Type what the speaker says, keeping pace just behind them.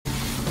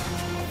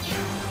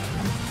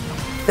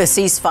The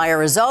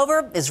ceasefire is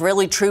over.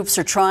 Israeli troops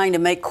are trying to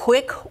make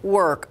quick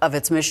work of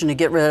its mission to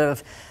get rid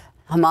of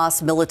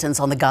Hamas militants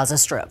on the Gaza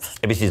Strip.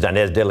 ABC's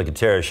Inez de la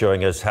Gutierrez is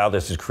showing us how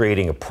this is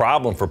creating a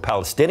problem for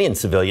Palestinian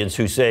civilians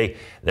who say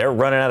they're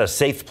running out of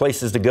safe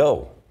places to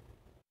go.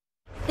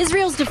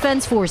 Israel's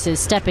defense forces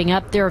stepping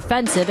up their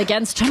offensive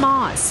against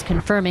Hamas,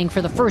 confirming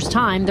for the first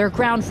time their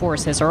ground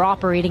forces are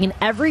operating in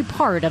every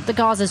part of the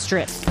Gaza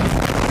Strip.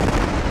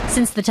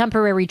 Since the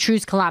temporary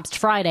truce collapsed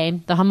Friday,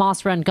 the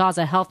Hamas-run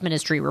Gaza Health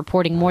Ministry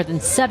reporting more than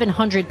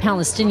 700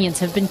 Palestinians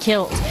have been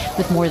killed,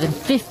 with more than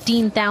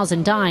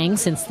 15,000 dying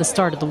since the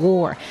start of the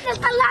war.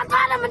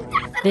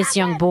 This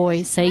young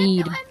boy,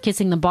 Saeed,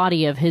 kissing the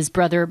body of his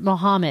brother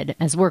Mohammed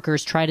as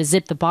workers try to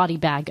zip the body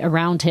bag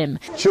around him.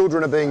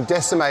 Children are being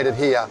decimated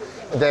here.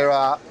 There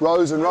are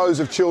rows and rows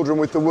of children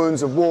with the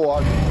wounds of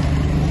war.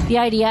 The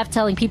IDF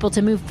telling people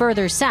to move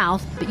further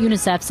south, but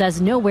UNICEF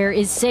says nowhere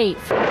is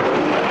safe.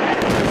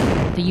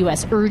 The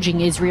U.S. urging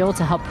Israel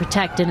to help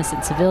protect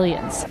innocent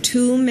civilians.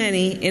 Too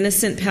many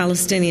innocent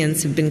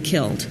Palestinians have been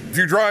killed. If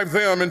you drive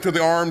them into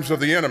the arms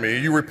of the enemy,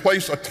 you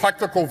replace a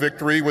tactical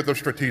victory with a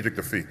strategic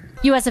defeat.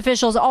 U.S.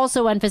 officials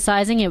also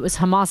emphasizing it was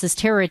Hamas's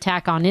terror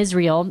attack on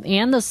Israel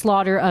and the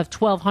slaughter of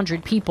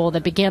 1,200 people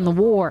that began the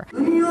war.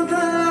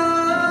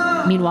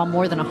 Meanwhile,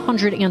 more than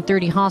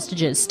 130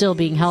 hostages still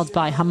being held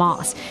by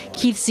Hamas.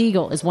 Keith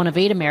Siegel is one of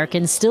 8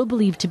 Americans still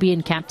believed to be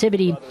in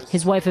captivity.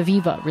 His wife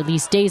Aviva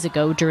released days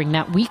ago during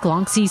that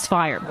week-long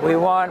ceasefire. We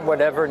want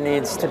whatever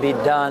needs to be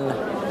done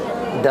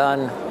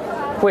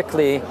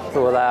quickly to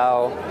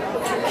allow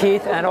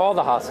Keith and all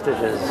the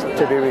hostages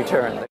to be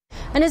returned.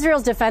 And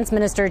Israel's defense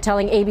minister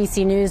telling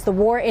ABC News the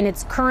war in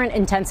its current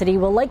intensity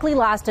will likely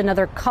last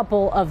another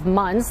couple of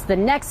months. The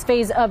next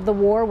phase of the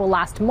war will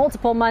last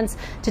multiple months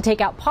to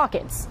take out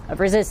pockets of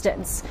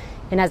resistance.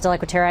 Inez de la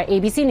Gutierrez,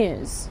 ABC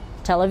News,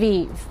 Tel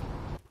Aviv.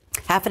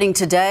 Happening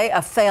today,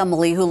 a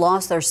family who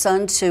lost their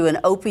son to an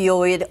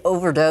opioid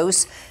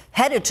overdose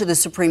headed to the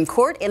Supreme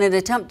Court in an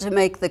attempt to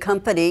make the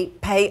company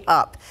pay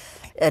up.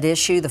 At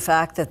issue, the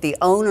fact that the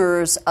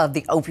owners of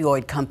the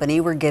opioid company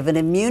were given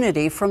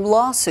immunity from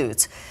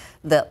lawsuits.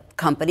 The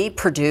company,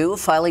 Purdue,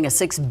 filing a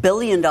 $6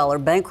 billion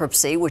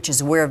bankruptcy, which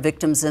is where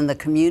victims in the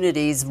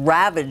communities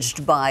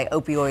ravaged by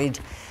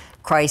opioid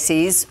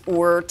crises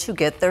were to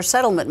get their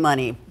settlement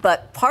money.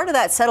 But part of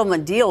that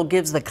settlement deal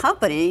gives the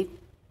company,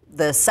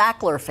 the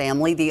Sackler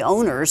family, the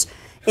owners,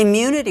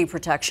 immunity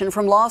protection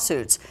from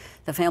lawsuits.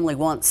 The family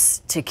wants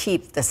to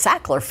keep the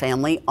Sackler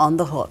family on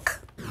the hook.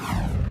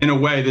 In a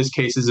way, this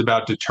case is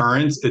about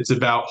deterrence. It's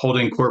about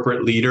holding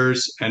corporate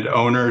leaders and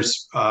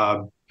owners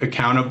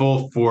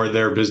accountable for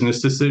their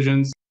business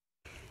decisions.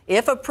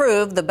 If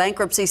approved, the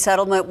bankruptcy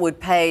settlement would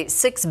pay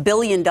 $6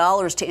 billion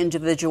to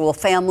individual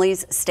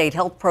families, state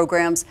health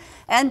programs,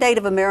 and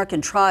Native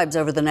American tribes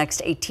over the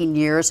next 18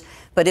 years.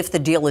 But if the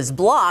deal is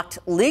blocked,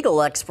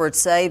 legal experts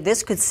say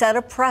this could set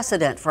a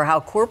precedent for how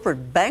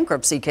corporate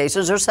bankruptcy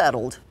cases are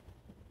settled.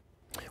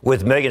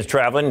 With Megan's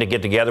traveling to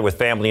get together with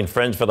family and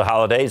friends for the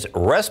holidays,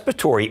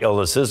 respiratory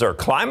illnesses are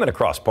climbing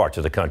across parts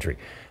of the country.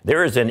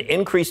 There is an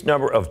increased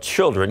number of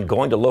children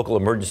going to local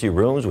emergency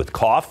rooms with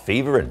cough,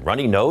 fever, and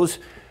runny nose.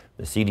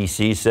 The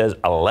CDC says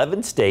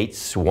 11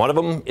 states, one of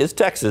them is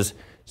Texas,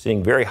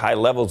 seeing very high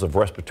levels of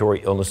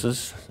respiratory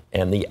illnesses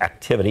and the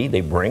activity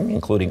they bring,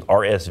 including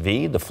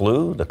RSV, the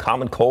flu, the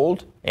common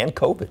cold, and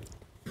COVID.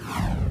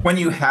 When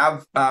you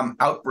have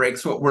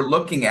outbreaks, what we're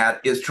looking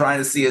at is trying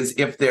to see is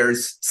if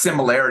there's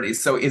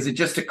similarities. So is it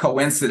just a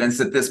coincidence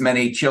that this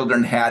many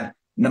children had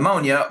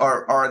pneumonia,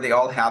 or are they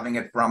all having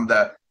it from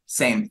the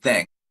same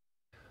thing?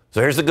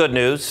 So here's the good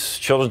news.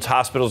 Children's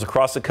hospitals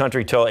across the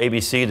country tell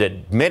ABC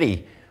that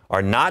many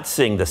are not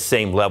seeing the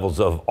same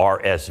levels of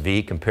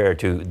RSV compared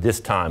to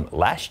this time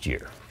last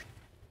year.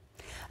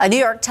 A New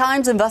York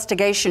Times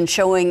investigation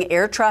showing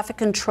air traffic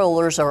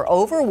controllers are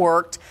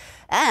overworked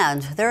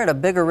and they're at a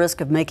bigger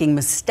risk of making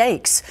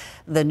mistakes.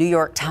 The New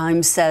York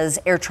Times says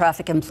air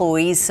traffic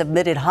employees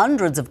submitted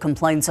hundreds of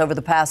complaints over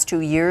the past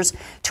 2 years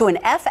to an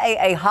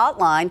FAA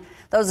hotline.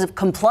 Those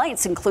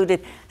complaints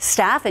included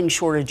staffing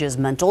shortages,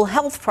 mental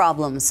health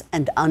problems,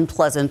 and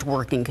unpleasant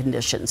working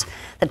conditions.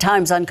 The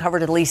Times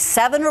uncovered at least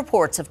 7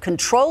 reports of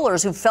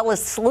controllers who fell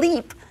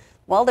asleep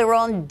while they were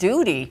on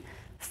duty.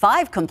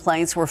 5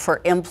 complaints were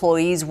for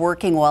employees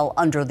working while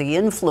under the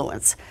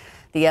influence.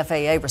 The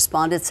FAA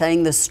responded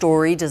saying the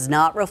story does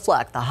not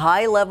reflect the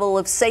high level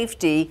of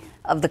safety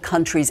of the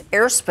country's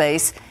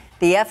airspace.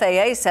 The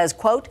FAA says,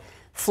 quote,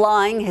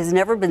 flying has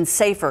never been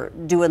safer,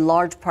 due in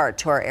large part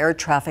to our air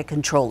traffic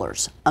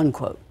controllers,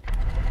 unquote.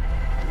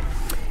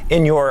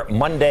 In your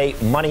Monday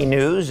Money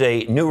News,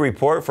 a new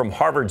report from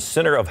Harvard's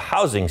Center of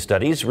Housing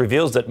Studies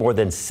reveals that more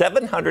than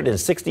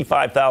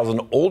 765,000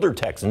 older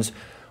Texans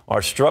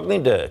are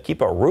struggling to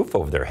keep a roof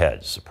over their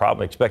heads. The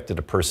problem expected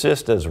to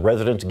persist as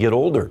residents get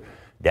older.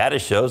 Data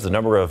shows the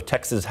number of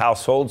Texas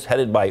households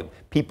headed by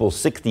people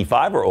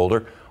 65 or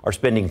older are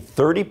spending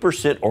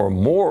 30% or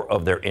more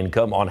of their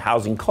income on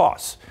housing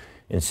costs.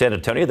 In San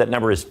Antonio, that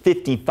number is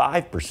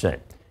 55%.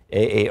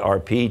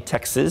 AARP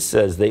Texas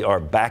says they are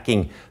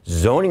backing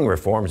zoning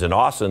reforms in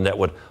Austin that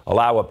would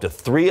allow up to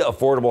 3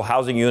 affordable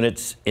housing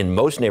units in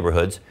most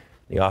neighborhoods.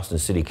 The Austin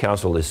City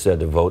Council is said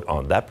to vote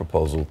on that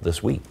proposal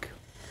this week.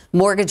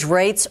 Mortgage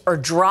rates are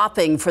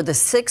dropping for the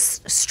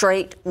 6th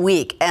straight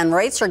week, and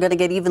rates are going to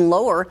get even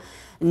lower.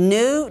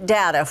 New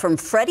data from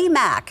Freddie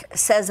Mac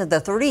says that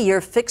the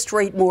 30-year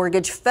fixed-rate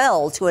mortgage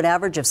fell to an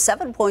average of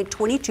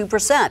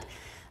 7.22%.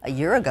 A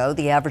year ago,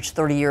 the average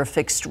 30-year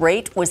fixed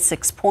rate was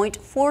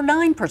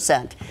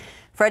 6.49%.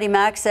 Freddie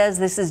Mac says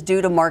this is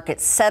due to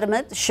market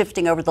sentiment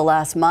shifting over the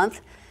last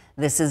month.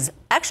 This is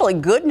actually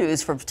good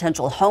news for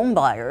potential home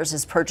buyers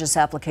as purchase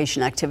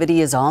application activity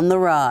is on the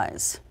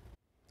rise.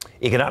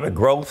 Economic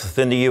growth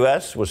in the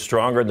U.S. was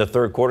stronger in the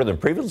third quarter than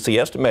previously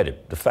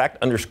estimated. The fact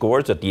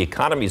underscores that the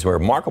economy's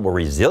remarkable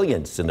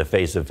resilience in the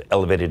face of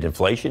elevated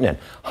inflation and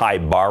high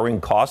borrowing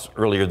costs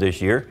earlier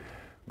this year.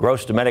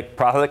 Gross domestic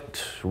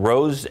product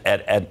rose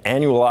at an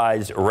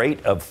annualized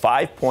rate of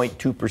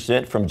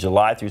 5.2% from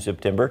July through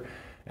September.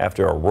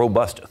 After a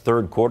robust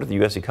third quarter, the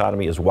U.S.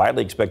 economy is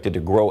widely expected to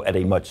grow at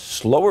a much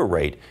slower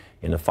rate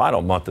in the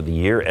final month of the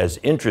year as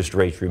interest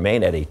rates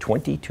remain at a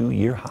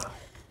 22-year high.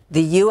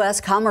 The U.S.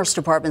 Commerce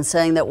Department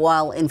saying that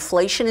while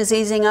inflation is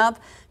easing up,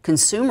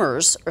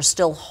 consumers are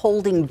still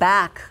holding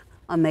back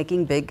on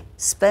making big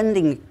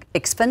spending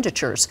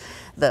expenditures.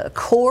 The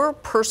core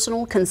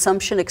personal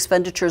consumption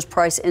expenditures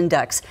price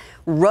index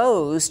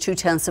rose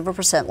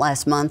 0.2%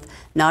 last month,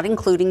 not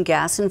including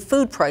gas and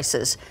food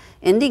prices,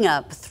 ending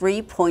up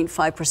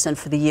 3.5%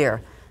 for the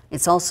year.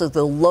 It's also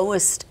the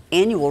lowest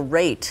annual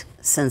rate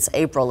since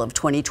April of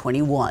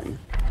 2021.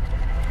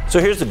 So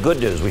here's the good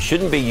news. We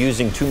shouldn't be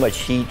using too much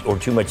heat or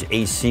too much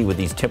AC with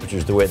these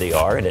temperatures the way they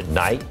are. And at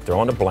night, throw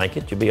on a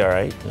blanket. You'll be all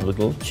right. It'll look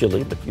a little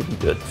chilly, but you'll be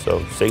good.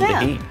 So save the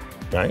heat,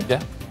 right?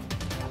 Yeah.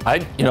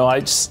 I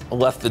just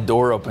left the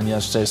door open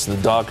yesterday so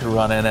the dog could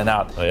run in and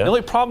out. Oh, yeah? The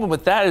only problem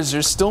with that is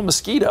there's still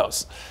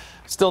mosquitoes.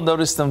 Still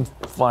notice them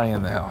flying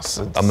in the house.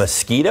 A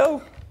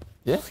mosquito?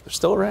 Yeah, they're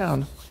still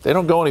around. They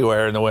don't go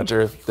anywhere in the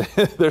winter.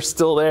 They're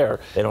still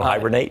there. They don't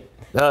hibernate?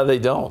 No, they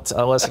don't,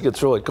 unless it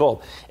gets really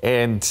cold.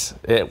 And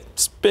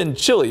it's been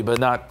chilly, but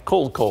not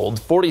cold.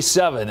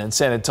 47 in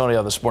San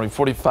Antonio this morning,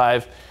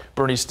 45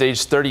 Bernie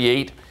Stage,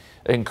 38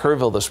 in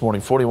Kerrville this morning,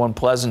 41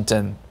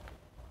 Pleasanton.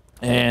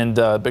 And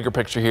bigger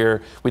picture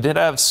here, we did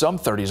have some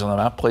 30s on the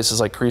map. Places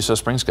like Carrizo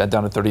Springs got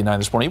down to 39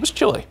 this morning. It was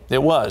chilly.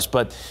 It was,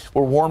 but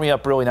we're warming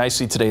up really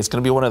nicely today. It's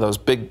going to be one of those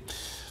big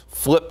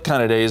flip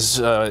kind of days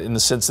in the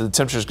sense that the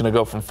temperature is going to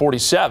go from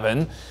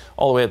 47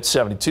 all the way up to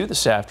 72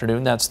 this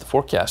afternoon. That's the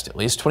forecast, at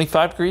least.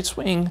 25-degree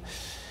swing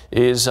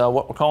is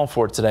what we're calling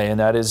for today, and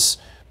that is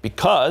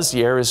because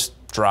the air is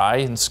dry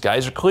and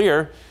skies are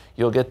clear.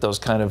 You'll get those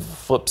kind of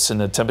flips in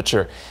the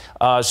temperature.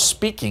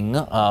 Speaking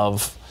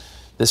of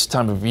this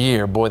time of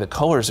year, boy, the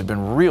colors have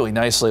been really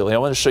nice lately. I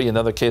want to show you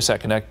another KSAT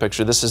Connect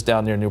picture. This is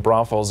down near New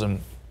Braunfels, and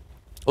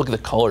look at the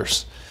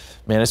colors.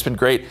 Man, it's been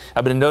great.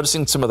 I've been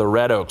noticing some of the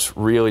red oaks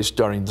really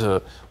starting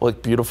to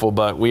look beautiful,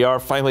 but we are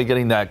finally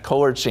getting that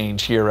color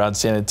change here around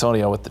San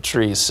Antonio with the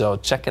trees, so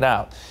check it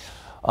out.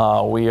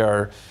 We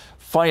are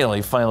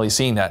finally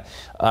seeing that.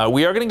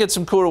 We are going to get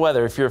some cooler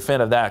weather if you're a fan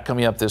of that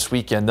coming up this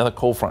weekend. Another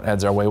cold front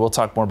heads our way. We'll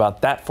talk more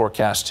about that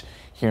forecast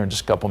here in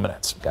just a couple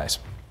minutes, guys.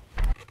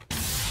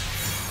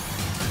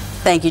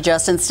 Thank you,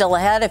 Justin. Still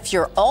ahead, if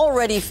you're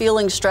already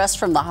feeling stressed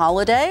from the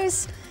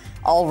holidays,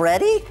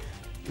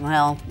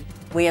 well,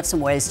 we have some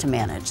ways to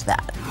manage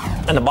that.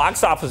 And the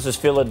box office is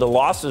feeling the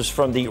losses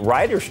from the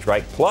writer's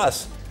strike,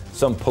 plus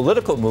some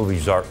political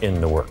movies are in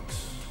the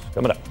works.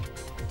 Coming up.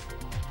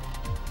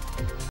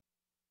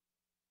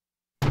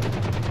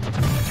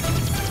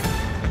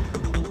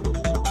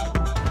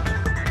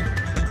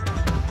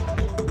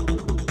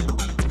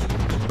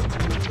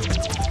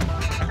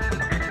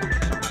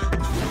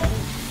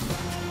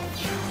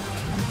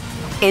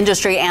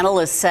 Industry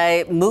analysts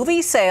say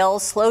movie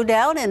sales slowed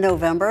down in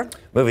November.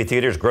 Movie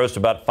theaters grossed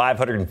about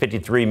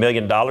 $553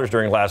 million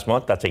during last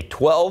month. That's a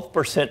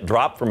 12%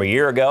 drop from a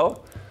year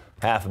ago.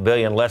 $500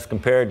 million less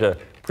compared to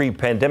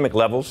pre-pandemic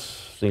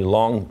levels. The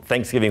long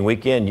Thanksgiving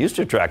weekend used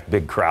to attract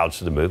big crowds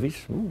to the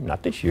movies.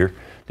 Not this year.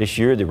 This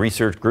year, the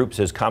research group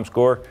says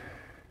ComScore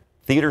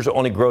theaters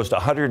only grossed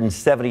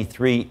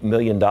 $173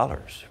 million.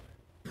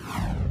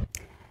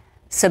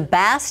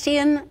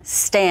 Sebastian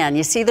Stan,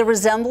 you see the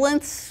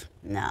resemblance?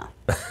 No.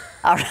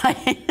 All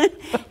right.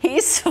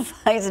 He's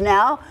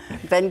now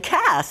been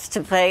cast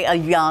to play a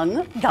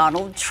young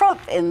Donald Trump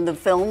in the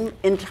film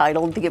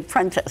entitled The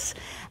Apprentice.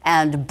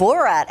 And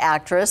Borat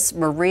actress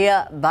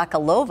Maria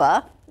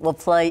Bakalova will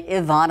play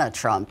Ivana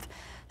Trump.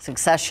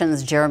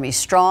 Succession's Jeremy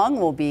Strong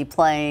will be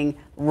playing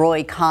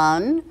Roy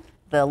Khan,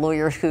 the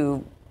lawyer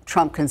who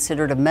Trump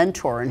considered a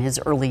mentor in his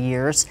early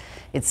years.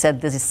 It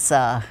said this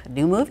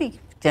new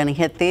movie going to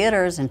hit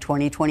theaters in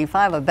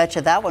 2025. I bet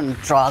you that one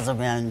draws them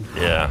in.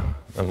 Yeah,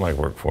 that might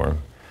work for him.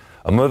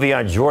 A movie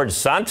on George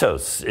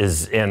Santos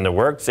is in the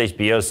works.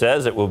 HBO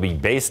says it will be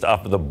based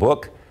off of the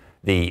book,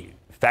 The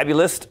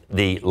Fabulist,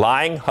 the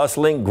lying,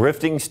 hustling,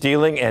 grifting,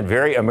 stealing, and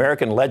very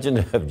American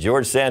legend of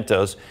George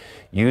Santos.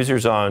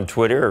 Users on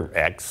Twitter,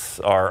 X,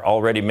 are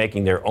already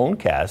making their own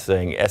cast,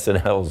 saying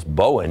SNL's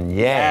Bowen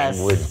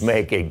Yang would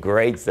make a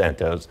great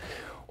Santos,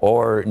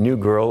 or New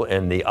Girl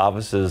in The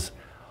Office's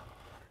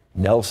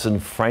Nelson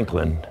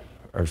Franklin.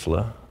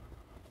 Ursula?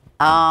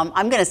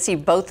 I'm going to see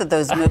both of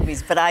those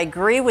movies, but I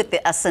agree with the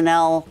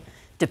SNL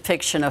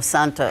depiction of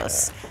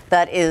Santos.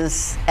 That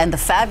is, and The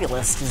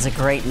Fabulist is a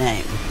great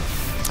name.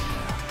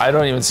 I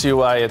don't even see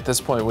why at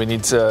this point we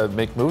need to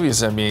make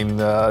movies. I mean,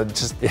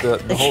 just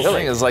the whole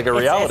thing is like a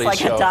reality show.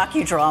 It's like a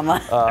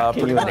docudrama.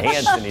 Can you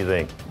enhance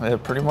anything? Yeah,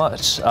 pretty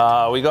much.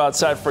 We go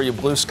outside for you.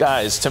 Blue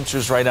skies.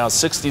 Temperatures right now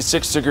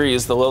 66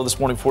 degrees. The low this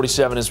morning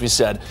 47, as we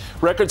said.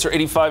 Records are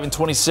 85 and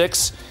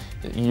 26.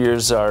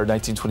 Years are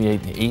 1928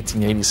 and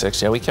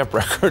 1886. Yeah, we kept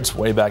records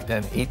way back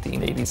then,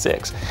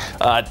 1886.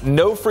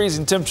 No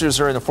freezing temperatures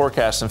are in the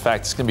forecast. In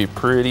fact, it's going to be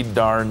pretty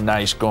darn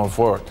nice going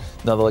forward.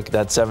 Another look at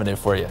that 7-day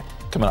for you.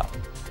 Coming up.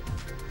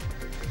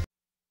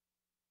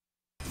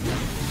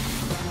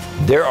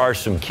 There are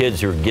some kids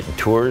who are getting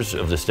tours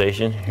of the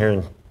station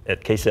here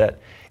at KSAT,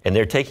 and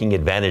they're taking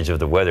advantage of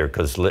the weather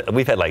because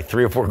we've had like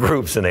 3 or 4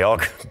 groups, and they all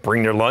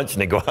bring their lunch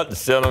and they go out and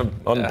sit on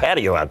the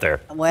patio out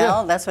there.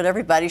 Well, that's what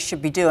everybody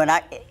should be doing.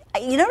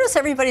 You notice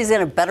everybody's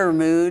in a better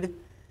mood.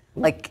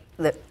 Like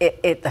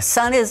the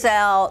sun is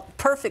out,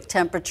 perfect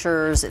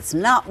temperatures, it's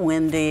not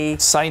windy.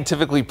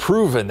 Scientifically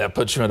proven that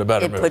puts you in a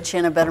better mood. It puts you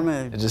in a better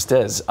mood. It just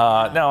is.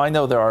 Now, I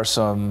know there are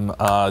some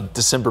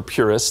December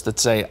purists that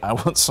say, I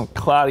want some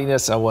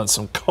cloudiness, I want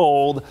some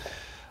cold.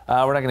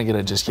 We're not going to get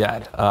it just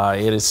yet.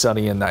 It is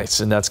sunny and nice,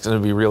 and that's going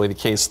to be really the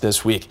case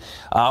this week.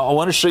 I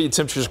want to show you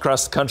temperatures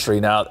across the country.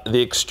 Now,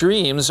 the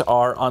extremes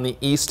are on the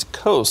East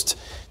Coast.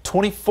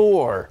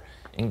 24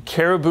 in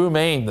Caribou,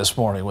 Maine this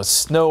morning with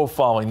snow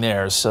falling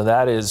there. So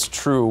that is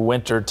true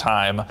winter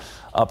time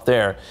up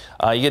there.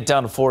 You get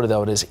down to Florida,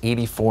 though, it is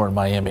 84 in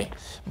Miami.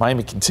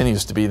 Miami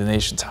continues to be the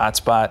nation's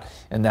hotspot,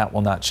 and that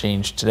will not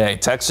change today.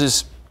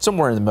 Texas,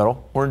 somewhere in the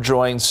middle. We're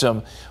enjoying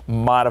some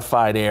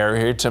modified air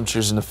here.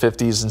 Temperatures in the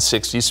 50s and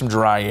 60s, some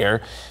dry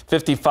air.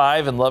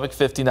 55 in Lubbock,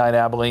 59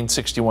 Abilene,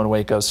 61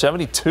 Waco,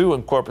 72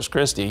 in Corpus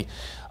Christi,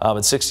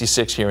 but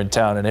 66 here in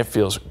town, and it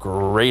feels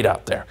great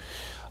out there.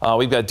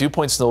 We've got dew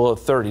points in the low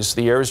 30s.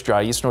 The air is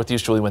dry.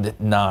 East-northeasterly wind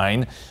at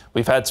 9.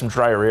 We've had some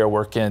drier air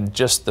work in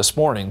just this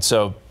morning.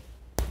 So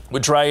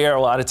with dry air, a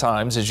lot of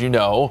times, as you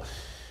know,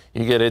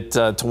 you get it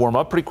to warm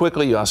up pretty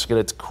quickly. You also get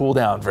it to cool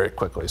down very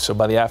quickly. So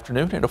by the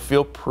afternoon, it'll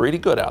feel pretty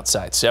good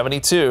outside.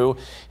 72. And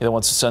then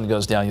once the sun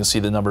goes down, you'll see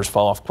the numbers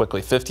fall off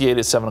quickly. 58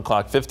 at 7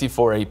 o'clock,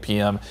 54 8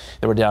 p.m.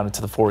 Then we're down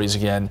into the 40s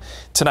again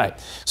tonight.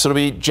 So it'll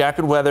be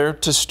jacket weather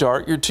to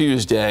start your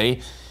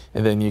Tuesday.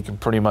 And then you can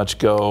pretty much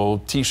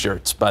go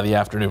T-shirts by the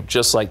afternoon,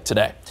 just like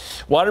today.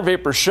 Water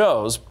vapor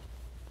shows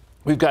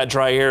we've got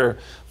dry air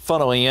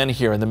funneling in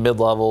here in the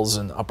mid-levels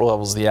and upper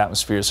levels of the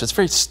atmosphere, so it's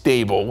very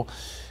stable.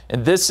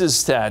 And this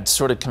is that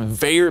sort of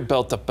conveyor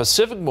belt of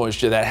Pacific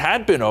moisture that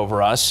had been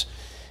over us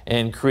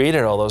and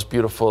created all those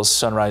beautiful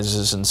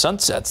sunrises and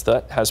sunsets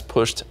that has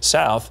pushed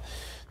south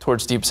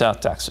towards deep South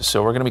Texas.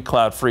 So we're going to be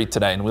cloud-free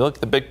today. And we look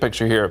at the big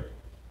picture here.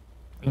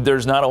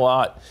 There's not a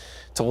lot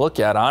to look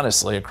at,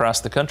 honestly,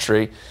 across the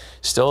country.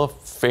 Still a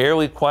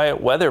fairly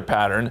quiet weather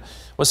pattern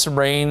with some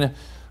rain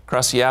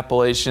across the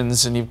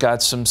Appalachians, and you've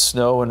got some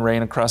snow and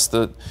rain across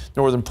the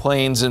northern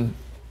plains and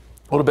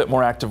a little bit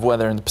more active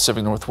weather in the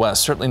Pacific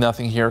Northwest. Certainly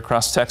nothing here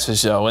across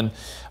Texas, though, and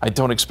I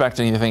don't expect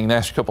anything in the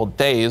next couple of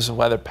days. The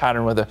weather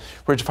pattern with a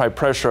ridge of high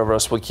pressure over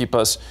us will keep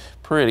us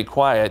pretty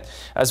quiet.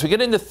 As we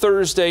get into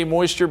Thursday,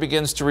 moisture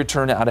begins to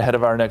return out ahead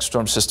of our next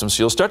storm system,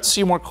 so you'll start to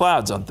see more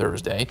clouds on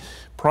Thursday,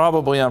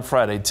 probably on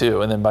Friday,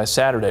 too, and then by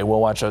Saturday, we'll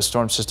watch our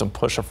storm system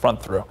push a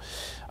front through.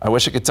 I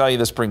wish I could tell you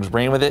this brings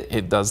rain with it.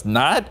 It does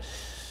not.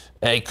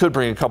 It could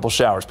bring a couple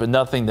showers, but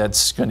nothing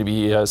that's going to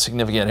be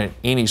significant in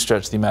any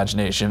stretch of the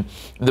imagination.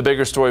 The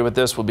bigger story with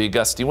this will be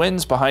gusty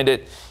winds behind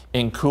it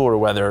and cooler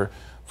weather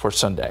for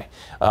Sunday.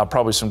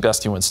 Probably some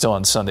gusty winds still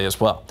on Sunday as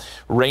well.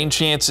 Rain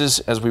chances,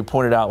 as we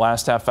pointed out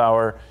last half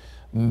hour,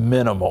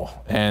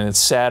 minimal. And it's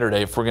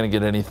Saturday. If we're going to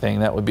get anything,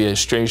 that would be a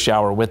stray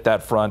shower with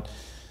that front.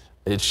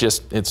 It's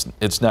just,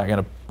 it's not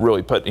going to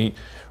really put any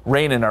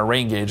rain in our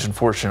rain gauge,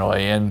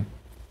 unfortunately. And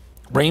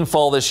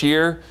rainfall this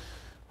year,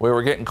 we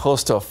were getting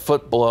close to a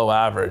foot below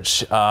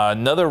average.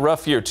 Another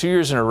rough year, 2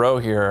 years in a row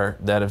here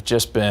that have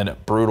just been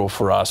brutal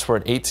for us. We're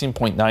at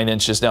 18.9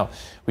 inches. Now,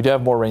 we do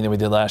have more rain than we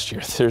did last year.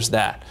 There's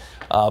that,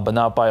 but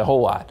not by a whole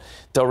lot.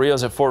 Del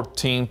Rio's at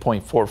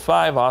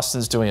 14.45.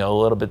 Austin's doing a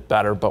little bit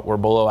better, but we're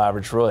below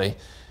average really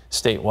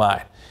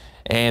statewide.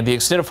 And the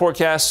extended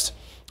forecast,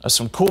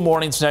 some cool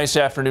mornings, nice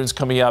afternoons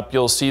coming up.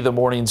 You'll see the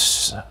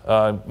mornings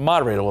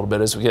moderate a little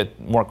bit as we get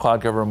more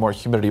cloud cover and more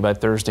humidity by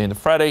Thursday into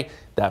Friday.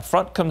 That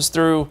front comes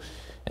through.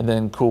 And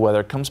then cool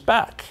weather comes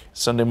back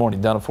Sunday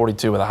morning down to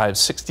 42 with a high of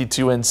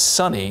 62 and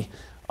sunny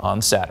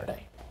on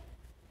Saturday.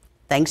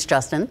 Thanks,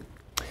 Justin.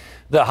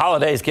 The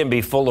holidays can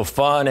be full of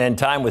fun and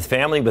time with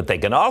family, but they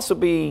can also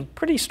be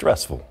pretty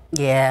stressful.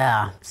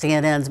 Yeah.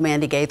 CNN's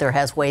Mandy Gaither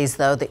has ways,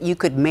 though, that you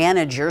could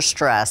manage your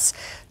stress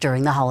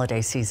during the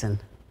holiday season.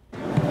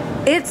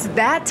 It's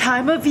that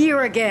time of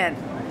year again.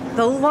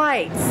 The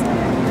lights,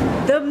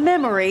 the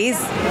memories,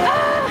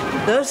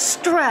 the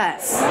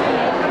stress.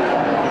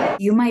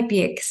 You might be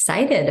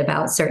excited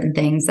about certain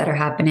things that are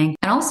happening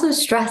and also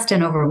stressed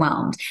and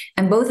overwhelmed.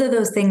 And both of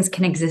those things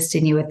can exist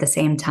in you at the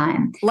same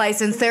time.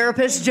 Licensed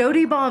therapist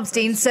Jody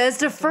Baumstein says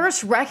to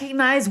first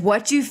recognize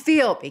what you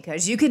feel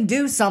because you can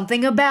do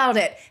something about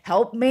it.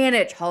 Help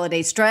manage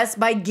holiday stress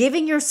by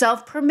giving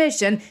yourself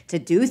permission to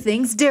do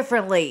things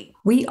differently.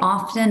 We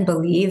often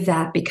believe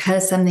that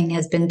because something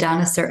has been done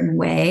a certain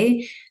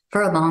way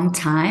for a long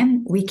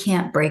time, we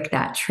can't break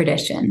that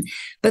tradition.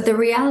 But the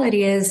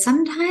reality is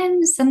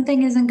sometimes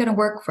something isn't going to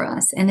work for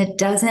us. And it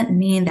doesn't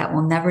mean that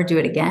we'll never do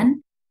it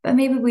again, but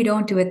maybe we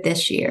don't do it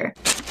this year.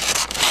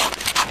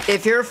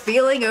 If you're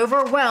feeling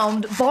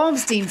overwhelmed,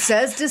 Baumstein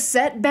says to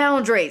set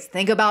boundaries.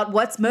 Think about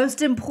what's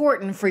most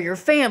important for your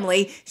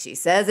family. She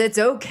says it's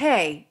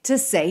okay to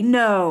say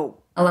no.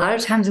 A lot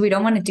of times we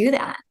don't want to do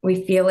that.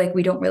 We feel like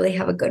we don't really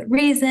have a good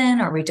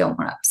reason or we don't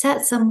want to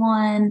upset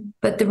someone.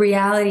 But the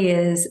reality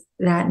is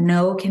that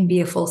no can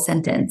be a full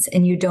sentence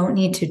and you don't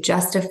need to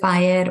justify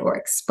it or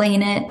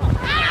explain it.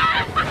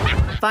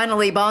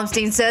 Finally,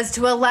 Baumstein says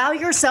to allow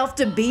yourself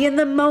to be in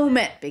the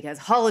moment because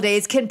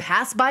holidays can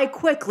pass by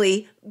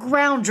quickly.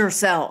 Ground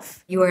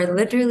yourself. You are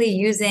literally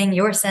using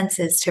your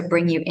senses to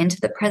bring you into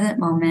the present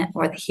moment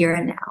or the here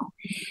and now.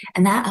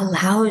 And that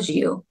allows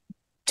you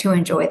to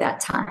enjoy that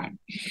time.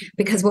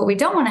 Because what we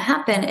don't want to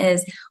happen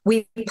is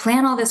we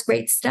plan all this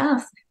great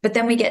stuff, but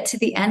then we get to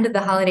the end of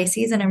the holiday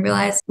season and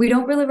realize we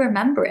don't really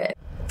remember it.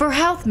 For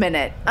Health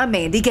Minute, I'm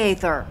Mandy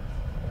Gaither.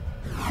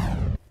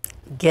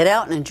 Get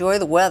out and enjoy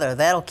the weather.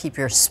 That'll keep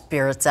your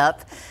spirits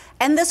up.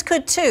 And this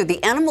could too.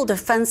 The Animal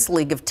Defense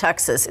League of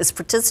Texas is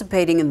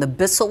participating in the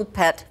Bissell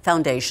Pet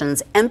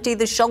Foundation's Empty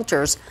the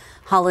Shelters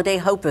Holiday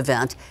Hope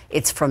event.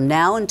 It's from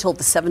now until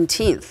the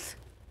 17th.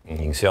 You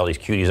can see all these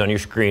cuties on your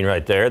screen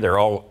right there. They're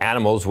all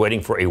animals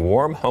waiting for a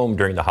warm home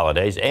during the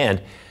holidays,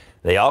 and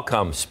they all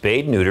come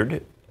spayed,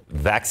 neutered,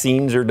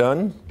 vaccines are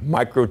done,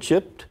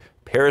 microchipped,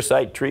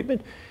 parasite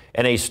treatment,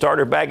 and a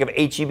starter bag of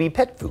HEB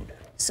pet food.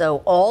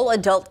 So all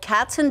adult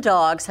cats and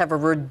dogs have a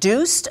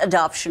reduced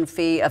adoption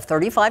fee of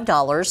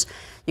 $35.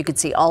 You can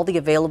see all the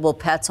available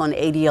pets on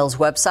ADL's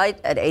website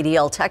at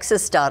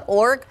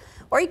adltexas.org,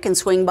 or you can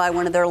swing by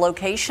one of their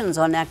locations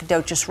on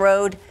Nacogdoches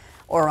Road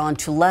or on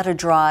Tuleta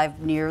Drive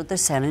near the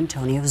San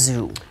Antonio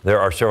Zoo. There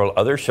are several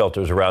other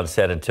shelters around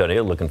San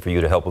Antonio looking for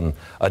you to help them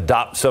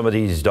adopt some of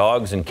these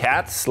dogs and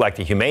cats, like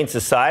the Humane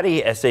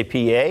Society,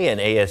 SAPA, and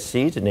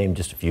ASC, to name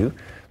just a few.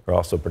 We're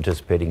also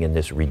participating in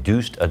this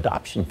reduced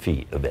adoption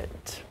fee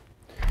event.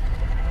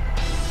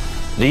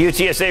 The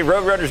UTSA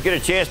Roadrunners get a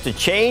chance to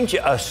change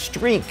a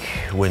streak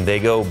when they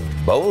go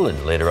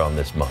bowling later on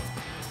this month.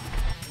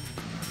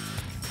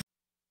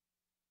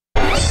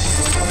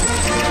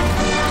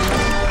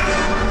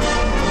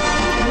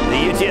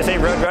 UTSA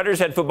Roadrunners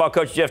head football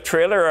coach Jeff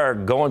Traylor are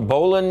going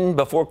bowling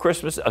before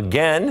Christmas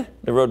again.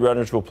 The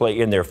Roadrunners will play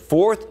in their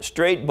fourth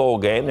straight bowl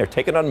game. They're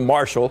taking on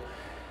Marshall.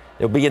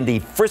 They'll be in the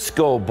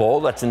Frisco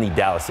Bowl. That's in the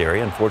Dallas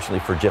area.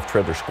 Unfortunately for Jeff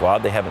Traylor's squad,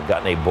 they haven't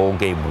gotten a bowl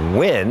game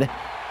win.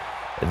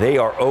 They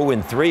are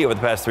 0-3 over the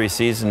past 3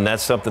 seasons.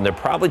 That's something they're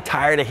probably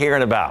tired of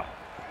hearing about.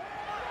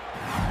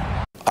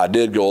 I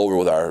did go over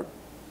with our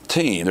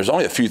team. There's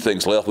only a few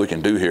things left we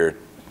can do here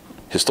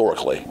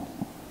historically.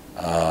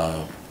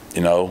 You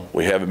know,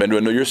 we haven't been to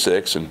a New Year's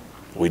Six, and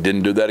we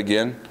didn't do that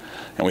again,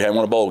 and we haven't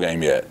won a bowl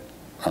game yet.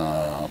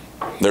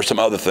 There's some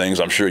other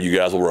things I'm sure you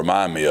guys will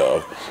remind me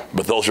of,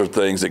 but those are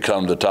things that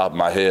come to the top of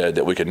my head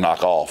that we could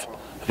knock off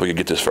if we could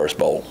get this first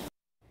bowl.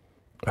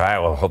 All right,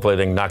 well, hopefully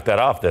they can knock that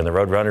off then. The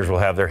Roadrunners will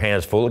have their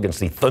hands full against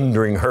the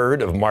thundering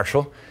herd of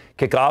Marshall.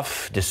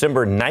 Kickoff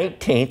December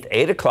 19th,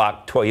 8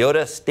 o'clock,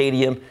 Toyota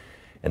Stadium,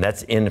 and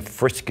that's in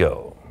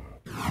Frisco.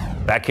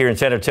 Back here in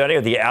San Antonio,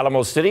 the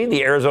Alamo City,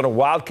 the Arizona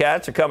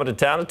Wildcats are coming to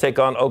town to take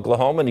on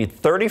Oklahoma in the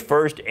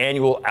 31st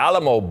annual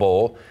Alamo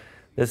Bowl.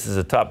 This is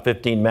a top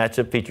 15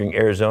 matchup featuring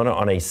Arizona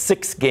on a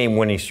 6-game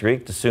winning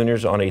streak. The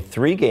Sooners on a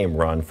 3-game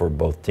run for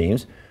both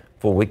teams.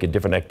 Full week of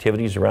different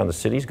activities around the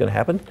city is going to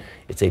happen.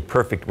 It's a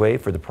perfect way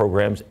for the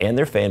programs and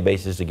their fan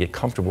bases to get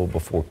comfortable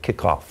before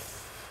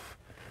kickoff.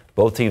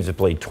 Both teams have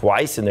played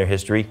twice in their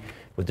history,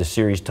 with the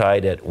series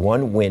tied at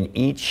 1 win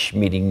each,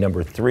 meeting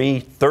number 3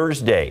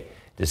 Thursday,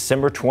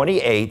 December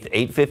 28th,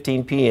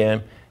 8:15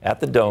 p.m. at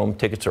the Dome.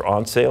 Tickets are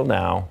on sale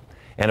now.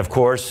 And of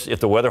course, if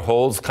the weather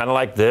holds kind of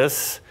like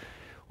this,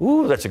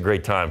 ooh, that's a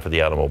great time for the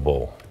Alamo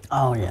Bowl.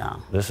 Oh, yeah.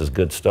 This is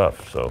good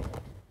stuff. So,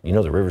 you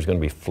know the river's going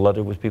to be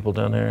flooded with people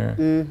down there.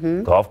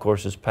 Mm-hmm. Golf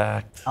course is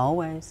packed.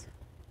 Always.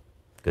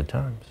 Good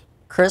times.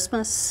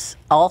 Christmas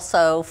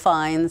also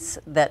finds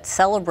that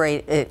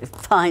celebrate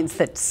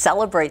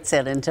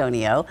San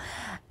Antonio,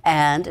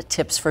 and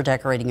tips for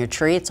decorating your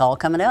tree. It's all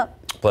coming up.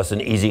 Plus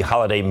an easy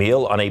holiday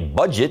meal on a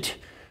budget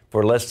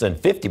for less than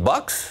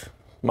 $50.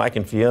 Mike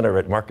and Fiona are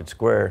at Market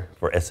Square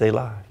for SA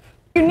Live.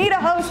 You need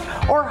a host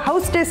or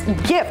hostess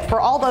gift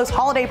for all those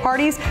holiday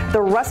parties.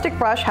 The Rustic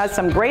Brush has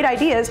some great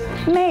ideas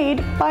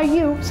made by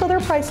you, so they're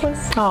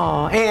priceless.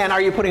 Oh, and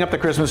are you putting up the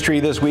Christmas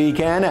tree this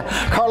weekend?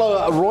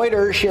 Carla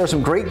Reuter shares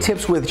some great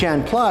tips with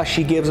Jen. Plus,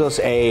 she gives us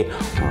a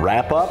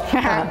wrap-up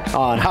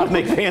on how to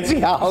make fancy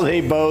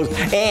holiday bows.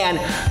 And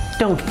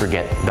don't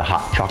forget the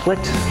hot chocolate.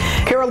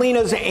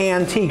 Carolina's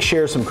Antique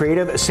shares some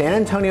creative San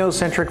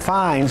Antonio-centric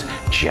finds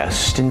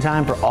just in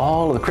time for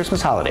all of the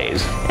Christmas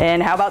holidays.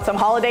 And how about some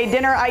holiday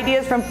dinner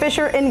ideas from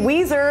Fisher and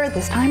Weezer?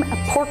 This time, a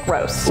pork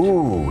roast.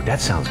 Ooh,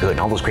 that sounds good. And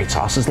all those great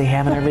sauces they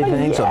have and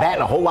everything. Yeah. So that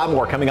and a whole lot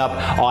more coming up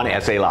on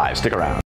SA Live. Stick around.